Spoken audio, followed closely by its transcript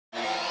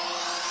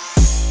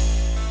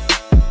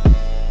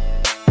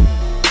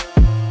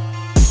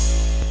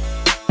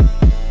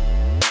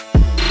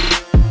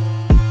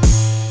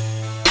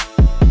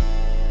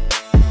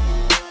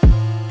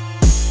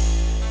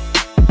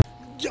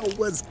Yo,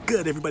 what's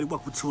good, everybody?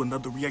 Welcome to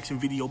another reaction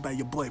video by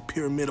your boy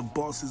Pyramid of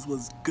Bosses.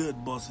 What's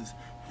good, bosses?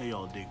 How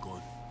y'all day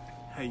going?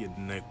 How your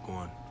neck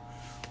going?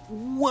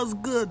 What's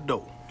good,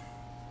 though?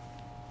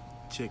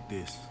 Check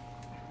this.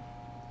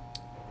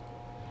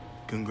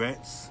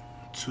 Congrats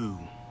to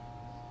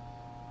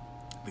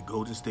the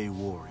Golden State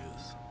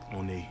Warriors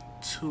on a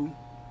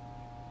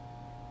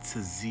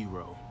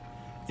 2-0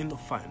 in the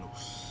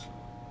finals.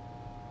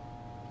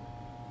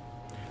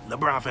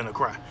 LeBron finna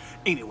cry.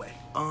 Anyway,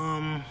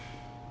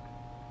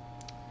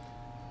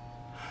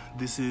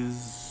 this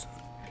is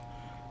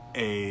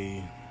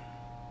a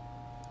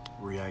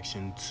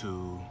reaction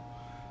to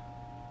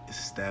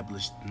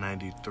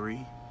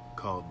EST.93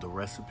 called The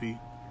Recipe.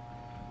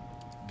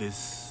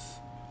 This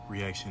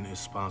reaction is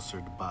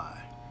sponsored by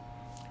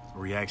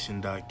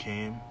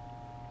REACTION.CAM.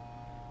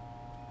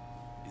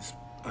 It's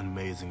an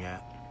amazing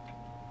app,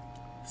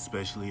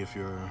 especially if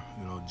you're,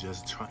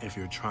 if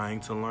you're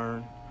trying to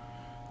learn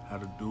how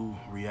to do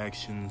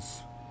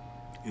reactions.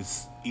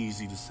 It's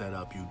easy to set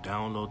up. You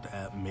download the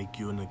app, make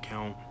you an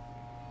account.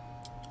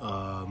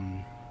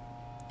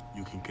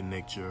 You can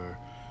connect your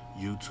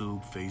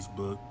YouTube,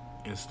 Facebook,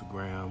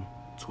 Instagram,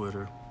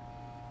 Twitter.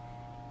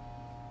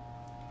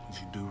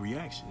 You do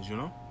reactions,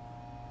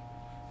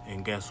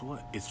 And guess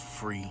what? It's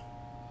free.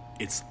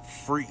 It's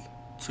free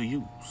to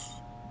use.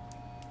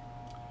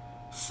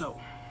 So,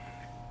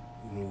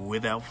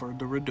 without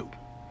further ado,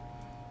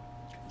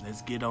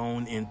 let's get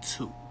on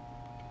into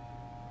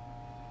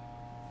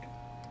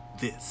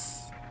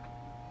this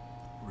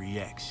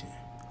reaction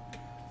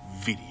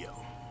video.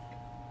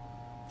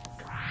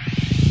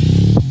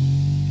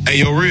 Hey,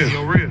 yo, Real.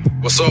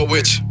 What's up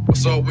with you?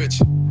 What's up with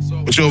you?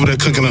 What you over there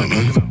cooking up,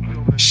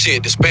 man?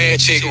 Shit, this bad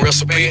chick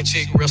recipe.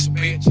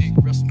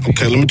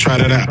 Okay, let me try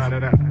that out.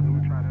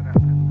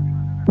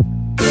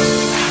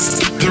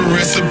 The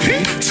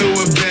recipe to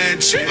a bad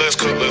chick. Let's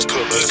cook.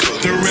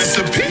 The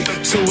recipe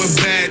to a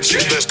bad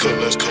chick. Let's cook.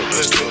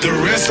 The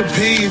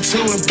recipe to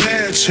a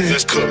bad chick.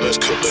 Let's cook.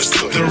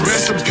 The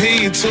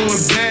recipe to a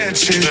bad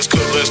chick. Let's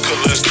cook.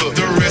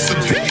 The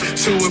recipe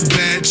to a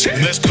bad chick.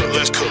 Let's cook.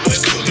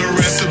 The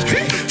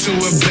recipe to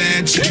a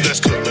bad chick.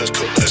 Let's cook.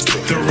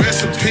 The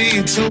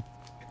recipe to.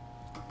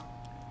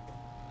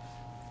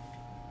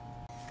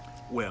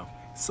 Well,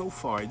 so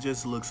far it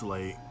just looks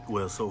like,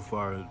 so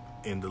far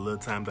in the little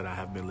time that I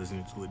have been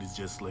listening to it, it's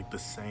just like the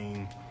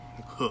same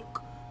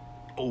hook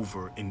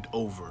over and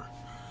over.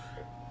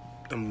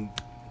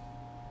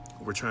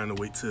 We're trying to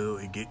wait till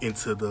it get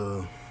into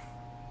the,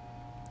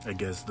 I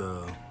guess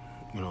the,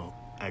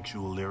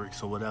 actual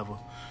lyrics or whatever.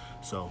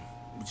 So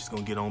we're just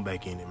gonna get on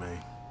back in it,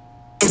 man.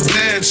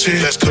 Bad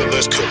chick. Let's cook.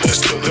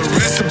 The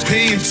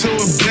recipe to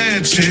a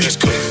bad chick. Let's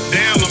cook.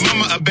 Damn, la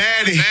mama a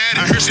baddie.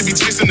 I heard she be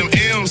chasing them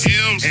M's.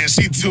 And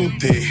she too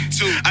thick.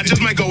 I just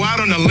might go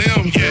out on a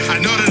limb. I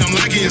know that I'm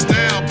liking your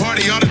style.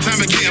 Party all the time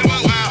and getting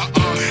wild.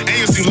 And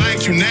you seem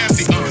like you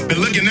nasty.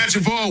 Been looking at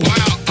you for a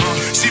while.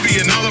 She be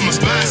in all of my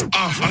spots.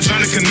 I'm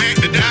trying to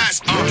connect the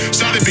dots.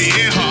 Shawty be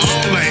in her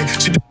own lane.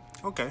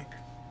 Okay.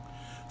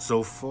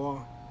 So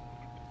far,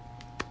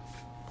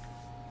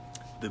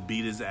 the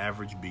beat is the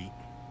average beat.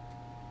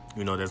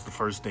 That's the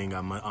first thing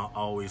I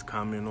always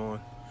comment on,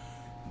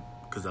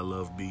 because I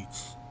love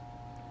beats.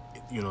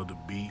 The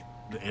beat,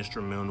 the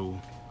instrumental,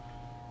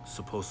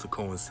 supposed to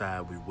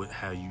coincide with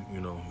how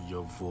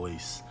your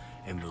voice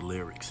and the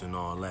lyrics and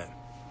all that.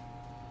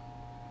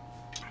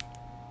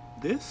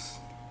 This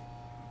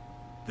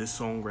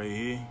song right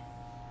here,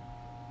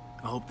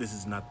 I hope this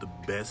is not the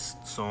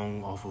best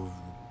song off of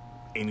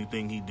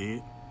anything he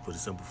did, for the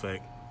simple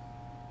fact,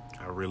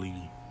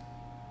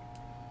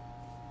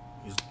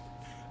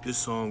 this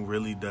song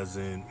really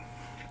doesn't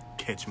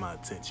catch my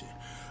attention.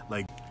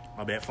 Like,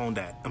 my bad, phone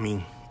died.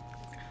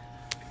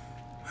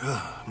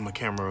 My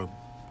camera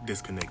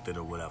disconnected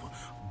or whatever.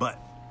 But,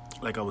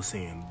 like I was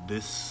saying,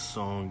 this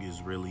song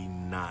is really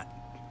not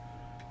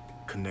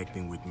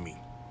connecting with me.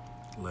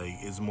 Like,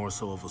 it's more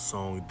so of a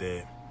song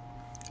that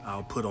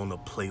I'll put on a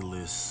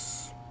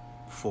playlist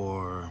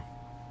for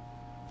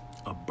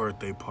a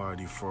birthday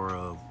party for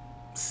a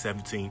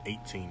 17,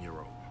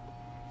 18-year-old.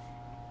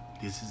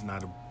 This is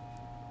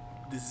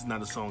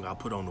not a song I'll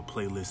put on a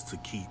playlist to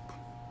keep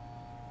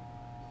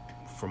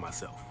for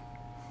myself.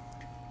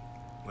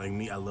 Like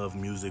me, I love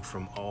music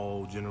from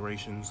all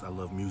generations. I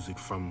love music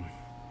from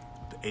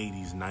the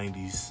 80s,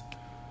 90s,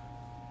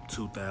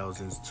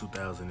 2000s,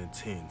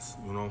 2010s,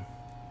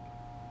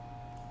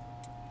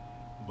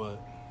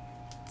 But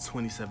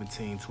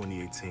 2017,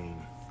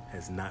 2018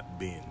 has not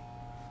been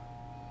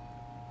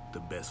the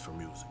best for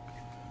music.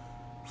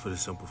 For the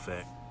simple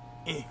fact,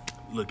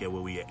 look at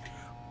where we at.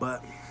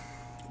 But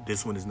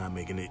this one is not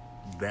making it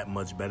that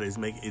much better.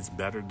 It's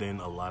better than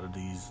a lot of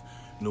these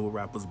newer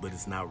rappers, but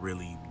it's not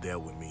really there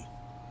with me.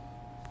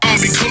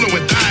 Be coolin'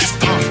 with thighs.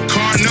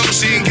 Car no,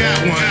 she ain't got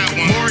one.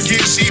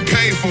 Mortgage, she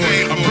paid for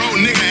it. A broke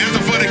nigga asked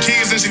her for the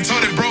keys and she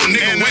told that broke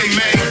nigga, wait,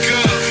 make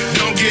up.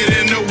 Don't get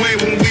in the way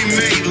when we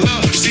make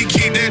love. She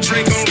keep that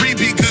Drake on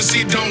repeat cause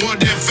she don't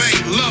want that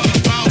fake love.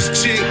 Boss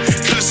chick,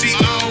 cause she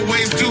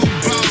always do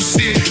boss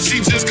shit.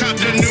 She just copped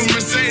the new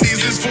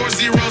Mercedes, it's for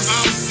zeros,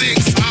 all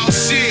six, all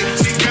shit.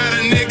 She got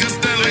a nigga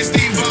stunned like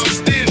Steve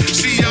Austin.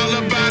 She all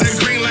about it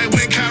green like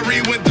when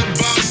Kyrie went to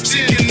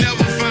Boston. Can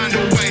never find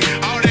a way.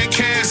 All that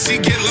cash she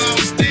get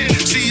lost in.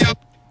 She all...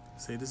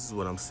 See, this is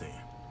what I'm saying.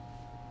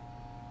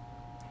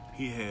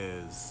 He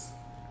has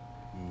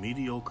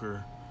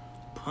mediocre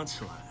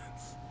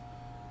punchlines,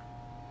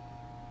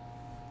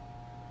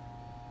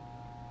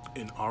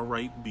 an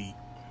alright beat.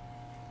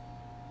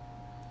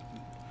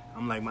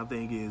 I'm like, my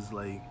thing is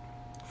like,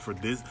 for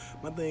this,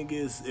 my thing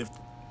is, if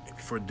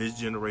for this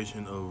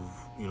generation of,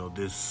 you know,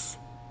 this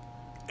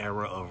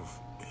era of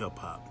hip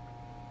hop,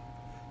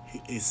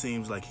 it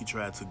seems like he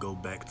tried to go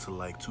back to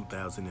like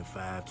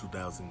 2005,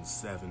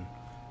 2007,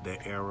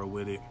 that era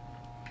with it,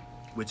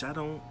 which I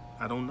don't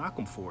knock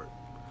him for it.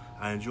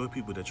 I enjoy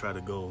people that try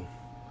to go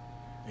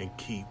and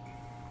keep,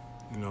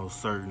 you know,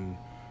 certain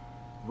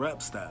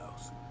rap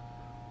styles,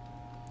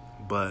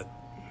 but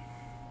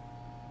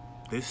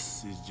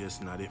this is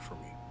just not it for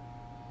me.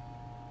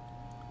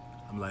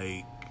 I'm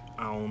like,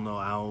 I don't know,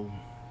 I'll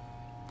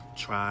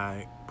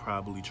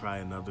probably try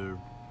another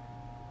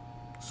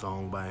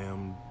song by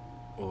him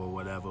or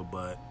whatever,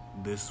 but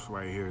this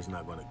right here is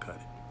not gonna cut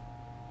it.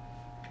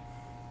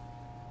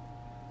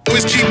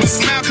 Always keep a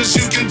smile, cause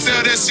you can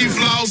tell that she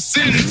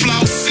flossing.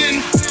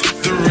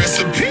 The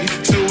recipe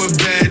to a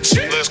bad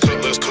chick. Let's cook.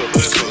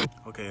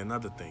 Okay,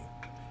 another thing.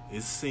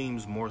 It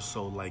seems more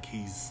so like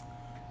he's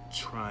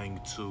trying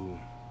to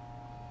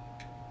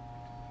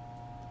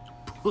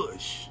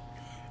push.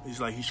 It's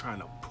like he's trying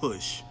to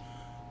push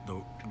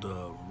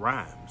the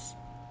rhymes.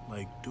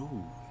 Like,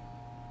 dude,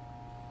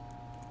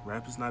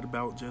 rap is not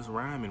about just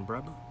rhyming,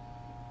 brother.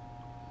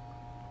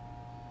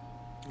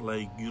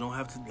 Like, you don't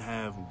have to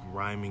have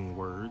rhyming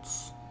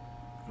words.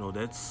 You know,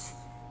 that's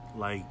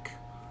like,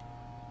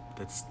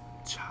 that's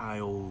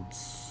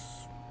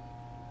child's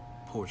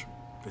poetry.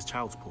 That's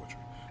child's poetry.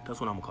 That's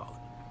what I'm gonna call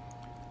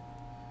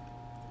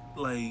it.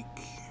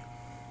 Like,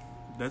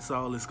 that's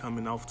all it's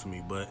coming off to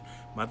me. But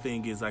my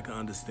thing is, I can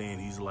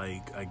understand he's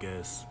like, I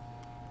guess,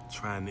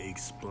 trying to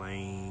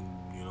explain,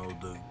 you know,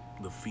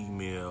 the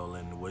female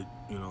and what,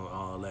 you know,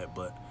 all that.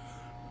 But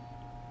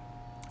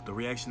the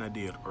reaction I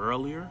did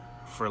earlier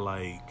for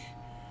like,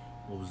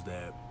 what was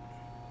that?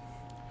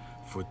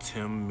 For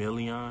 10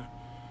 million,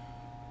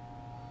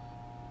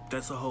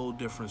 that's a whole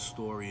different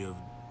story of,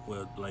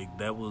 well, like,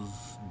 that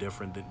was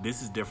different than,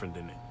 this is different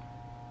than it.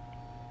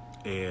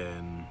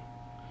 And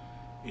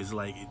it's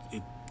like,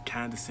 it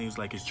kind of seems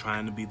like it's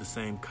trying to be the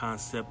same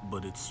concept,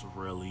 but it's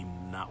really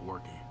not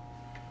working.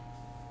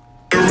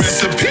 The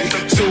recipe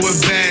to a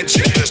bad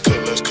chick. Let's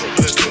cook.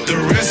 The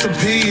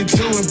recipe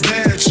to a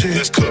bad chick.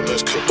 Let's cook.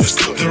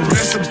 The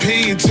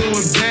recipe to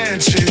a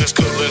bad chick. Let's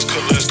cook.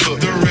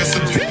 The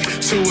recipe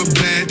to a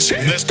bad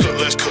chick. Let's cook.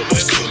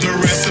 The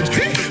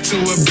recipe to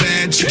a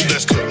bad chick.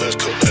 Let's cook.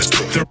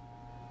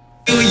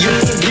 You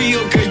for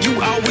real, girl. You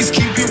always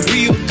keep it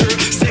real, girl.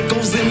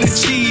 Seconds in the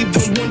cheese,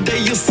 then one day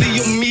you'll see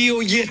a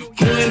meal, yeah.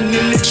 One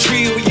in the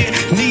trio, yeah.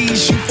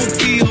 Needs you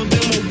fulfill,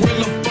 them a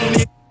roll up on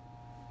it.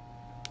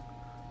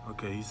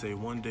 Okay, he say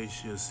one day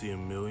she'll see a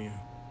million.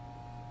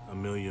 A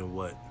million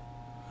what?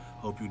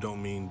 Hope you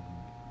don't mean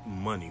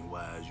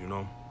money-wise, you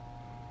know?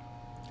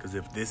 Because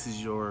if this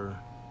is your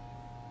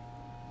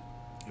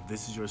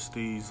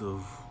steez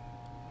of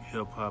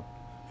hip-hop,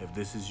 if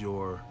this is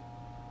your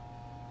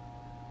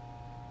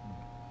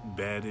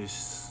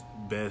baddest,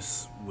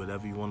 best,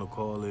 whatever you want to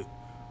call it,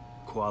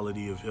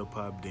 quality of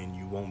hip-hop, then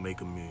you won't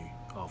make a million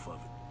off of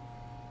it.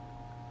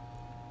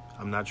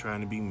 I'm not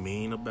trying to be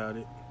mean about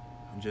it.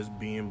 I'm just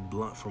being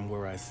blunt from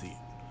where I see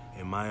it.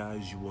 In my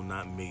eyes, you will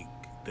not make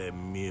that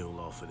meal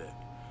off of that.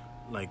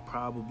 Like,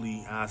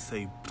 probably, I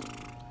say,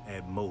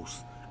 at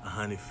most,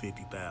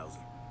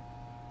 150,000.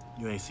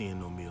 You ain't seeing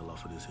no meal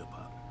off of this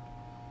hip-hop.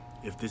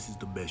 If this is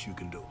the best you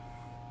can do.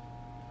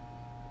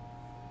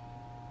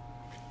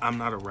 I'm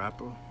not a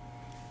rapper,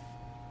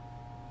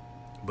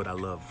 but I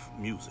love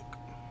music.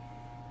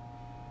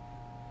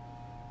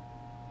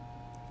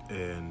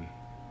 And,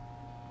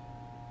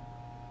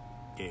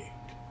 yeah.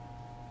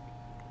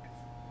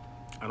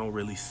 I don't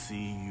really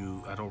see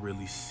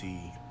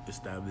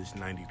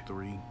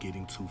EST.93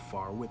 getting too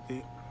far with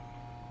it,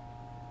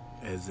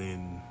 as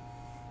in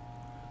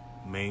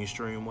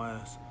mainstream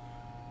wise.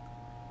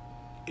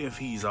 If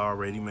he's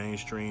already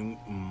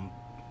mainstream,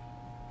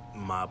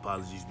 my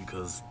apologies,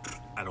 because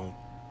I don't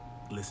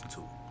listen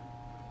to it,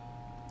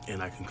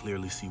 and I can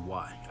clearly see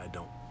why I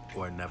don't,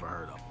 or never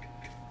heard of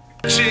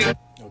him.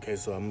 Okay,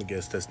 so I'm gonna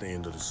guess that's the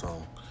end of the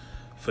song,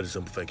 for the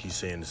simple fact he's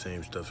saying the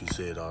same stuff he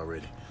said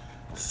already.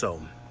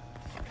 So,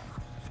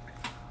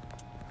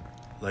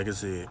 like I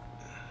said,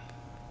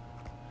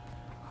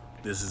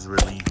 this is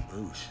really,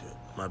 oh shit,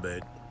 my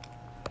bad.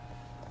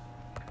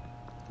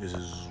 This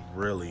is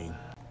really,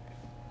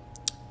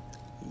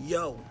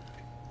 yo,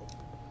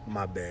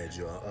 my bad,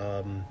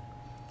 y'all.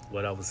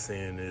 What I was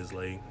saying is,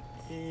 like,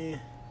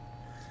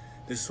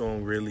 this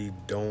song really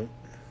don't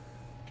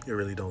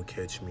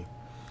catch me.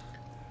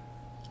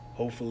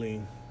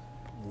 Hopefully,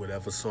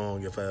 whatever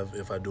song, if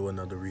I do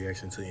another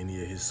reaction to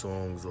any of his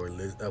songs, or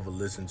ever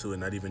listen to it,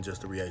 not even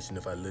just a reaction,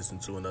 if I listen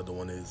to another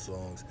one of his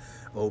songs,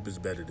 I hope it's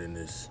better than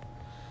this.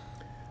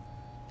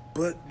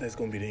 But that's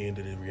gonna be the end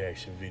of the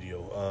reaction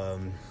video.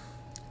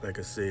 Like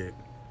I said,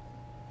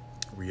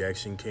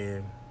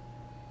 REACTION.CAM.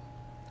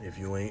 If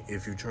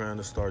you're trying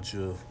to start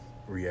your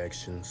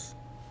reactions,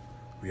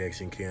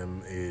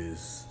 REACTION.CAM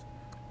is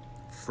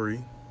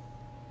free.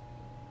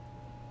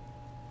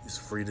 It's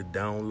free to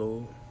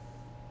download,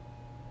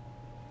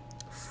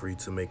 free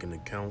to make an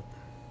account,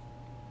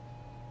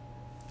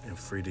 and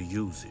free to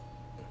use it.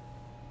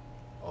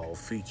 All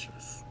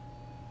features.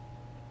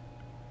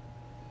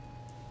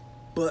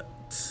 But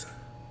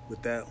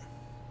without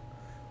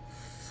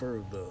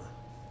further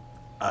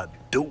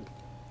ado,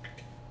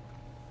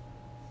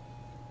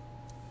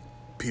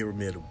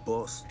 Pyramid of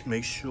Boss,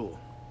 make sure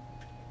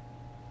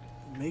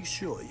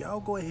y'all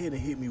go ahead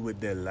and hit me with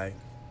that like,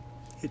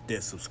 hit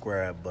that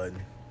subscribe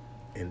button,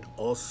 and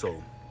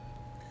also,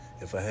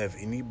 if I have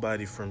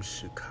anybody from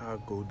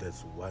Chicago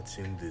that's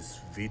watching this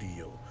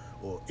video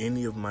or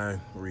any of my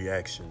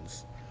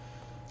reactions,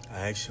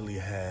 I actually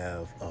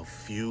have a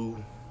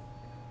few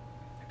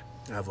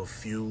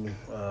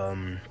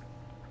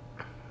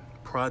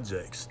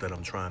projects that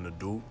I'm trying to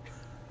do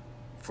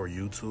for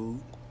YouTube.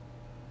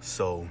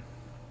 So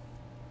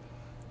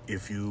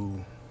if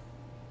you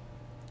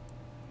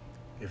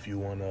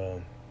want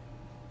to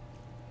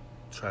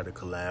try to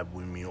collab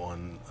with me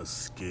on a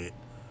skit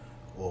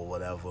or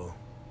whatever,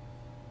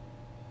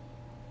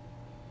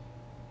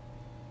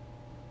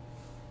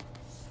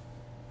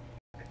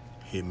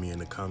 hit me in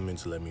the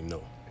comments, let me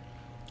know.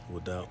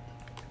 With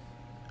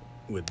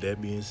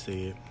that being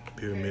said,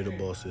 Pyramid of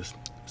Bosses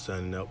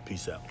signing out.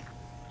 Peace out.